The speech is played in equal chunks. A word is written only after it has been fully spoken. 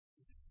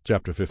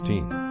Chapter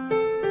 15.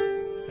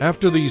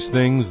 After these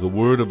things the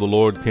word of the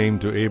Lord came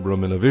to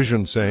Abram in a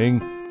vision, saying,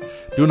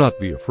 Do not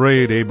be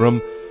afraid,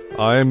 Abram.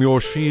 I am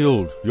your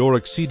shield, your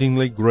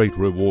exceedingly great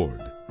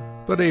reward.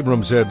 But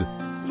Abram said,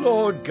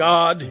 Lord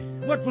God,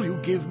 what will you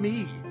give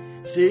me,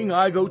 seeing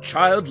I go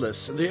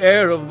childless, and the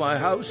heir of my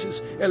house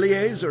is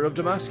Eliezer of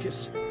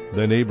Damascus?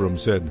 Then Abram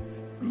said,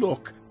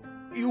 Look,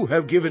 you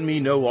have given me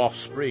no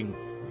offspring.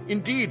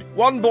 Indeed,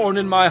 one born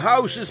in my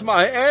house is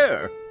my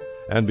heir.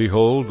 And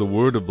behold, the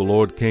word of the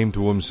Lord came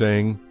to him,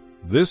 saying,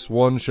 This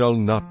one shall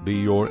not be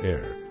your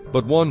heir,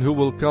 but one who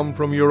will come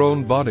from your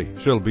own body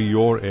shall be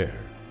your heir.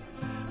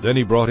 Then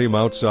he brought him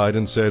outside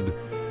and said,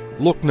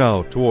 Look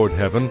now toward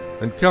heaven,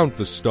 and count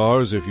the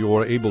stars, if you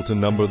are able to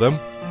number them.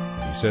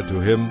 And he said to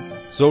him,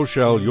 So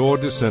shall your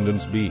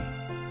descendants be.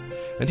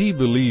 And he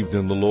believed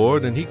in the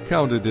Lord, and he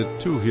counted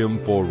it to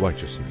him for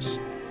righteousness.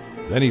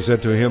 Then he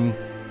said to him,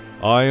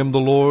 I am the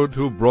Lord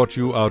who brought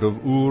you out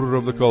of Ur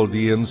of the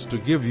Chaldeans to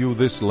give you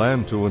this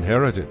land to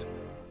inherit it.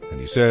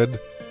 And he said,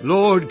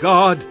 Lord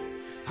God,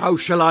 how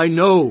shall I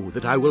know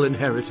that I will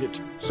inherit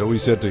it? So he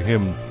said to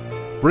him,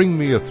 Bring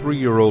me a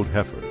 3-year-old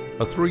heifer,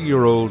 a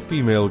 3-year-old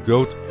female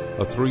goat,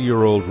 a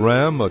 3-year-old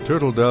ram, a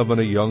turtle dove,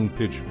 and a young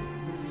pigeon.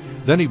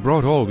 Then he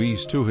brought all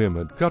these to him,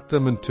 and cut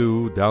them in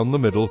two down the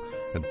middle,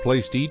 and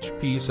placed each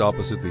piece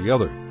opposite the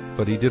other.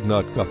 But he did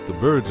not cut the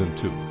birds in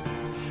two.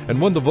 And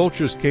when the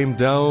vultures came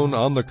down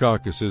on the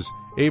carcasses,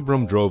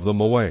 Abram drove them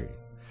away.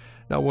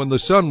 Now when the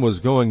sun was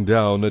going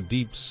down, a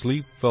deep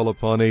sleep fell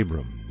upon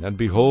Abram, and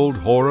behold,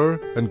 horror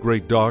and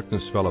great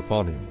darkness fell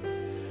upon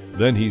him.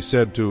 Then he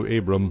said to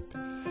Abram,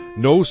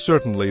 Know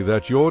certainly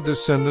that your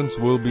descendants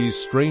will be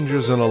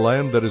strangers in a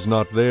land that is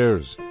not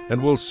theirs,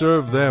 and will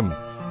serve them,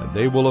 and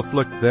they will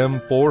afflict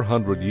them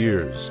 400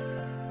 years.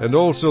 And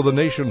also the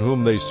nation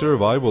whom they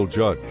serve I will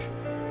judge.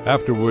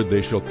 Afterward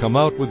they shall come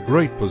out with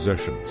great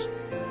possessions.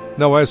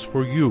 Now as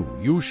for you,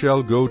 you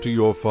shall go to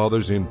your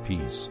fathers in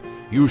peace.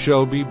 You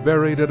shall be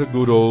buried at a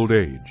good old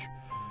age.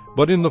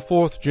 But in the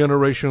 4th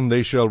generation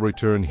they shall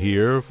return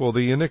here, for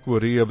the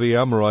iniquity of the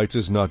Amorites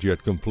is not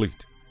yet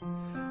complete.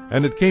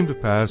 And it came to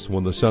pass,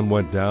 when the sun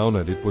went down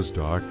and it was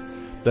dark,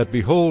 that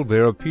behold,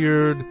 there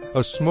appeared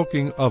a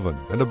smoking oven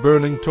and a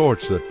burning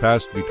torch that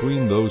passed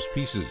between those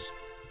pieces.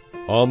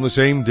 On the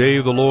same day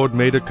the Lord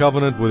made a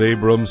covenant with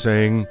Abram,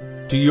 saying,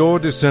 To your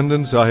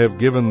descendants I have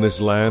given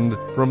this land,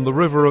 from the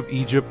river of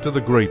Egypt to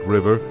the great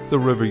river, the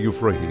river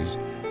Euphrates,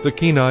 the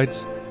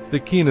Kenites, the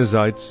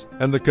Kenizzites,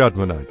 and the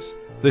Kadmonites,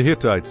 the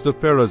Hittites, the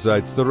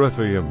Perizzites, the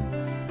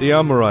Rephaim, the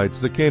Amorites,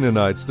 the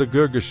Canaanites, the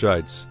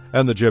Girgashites,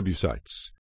 and the Jebusites.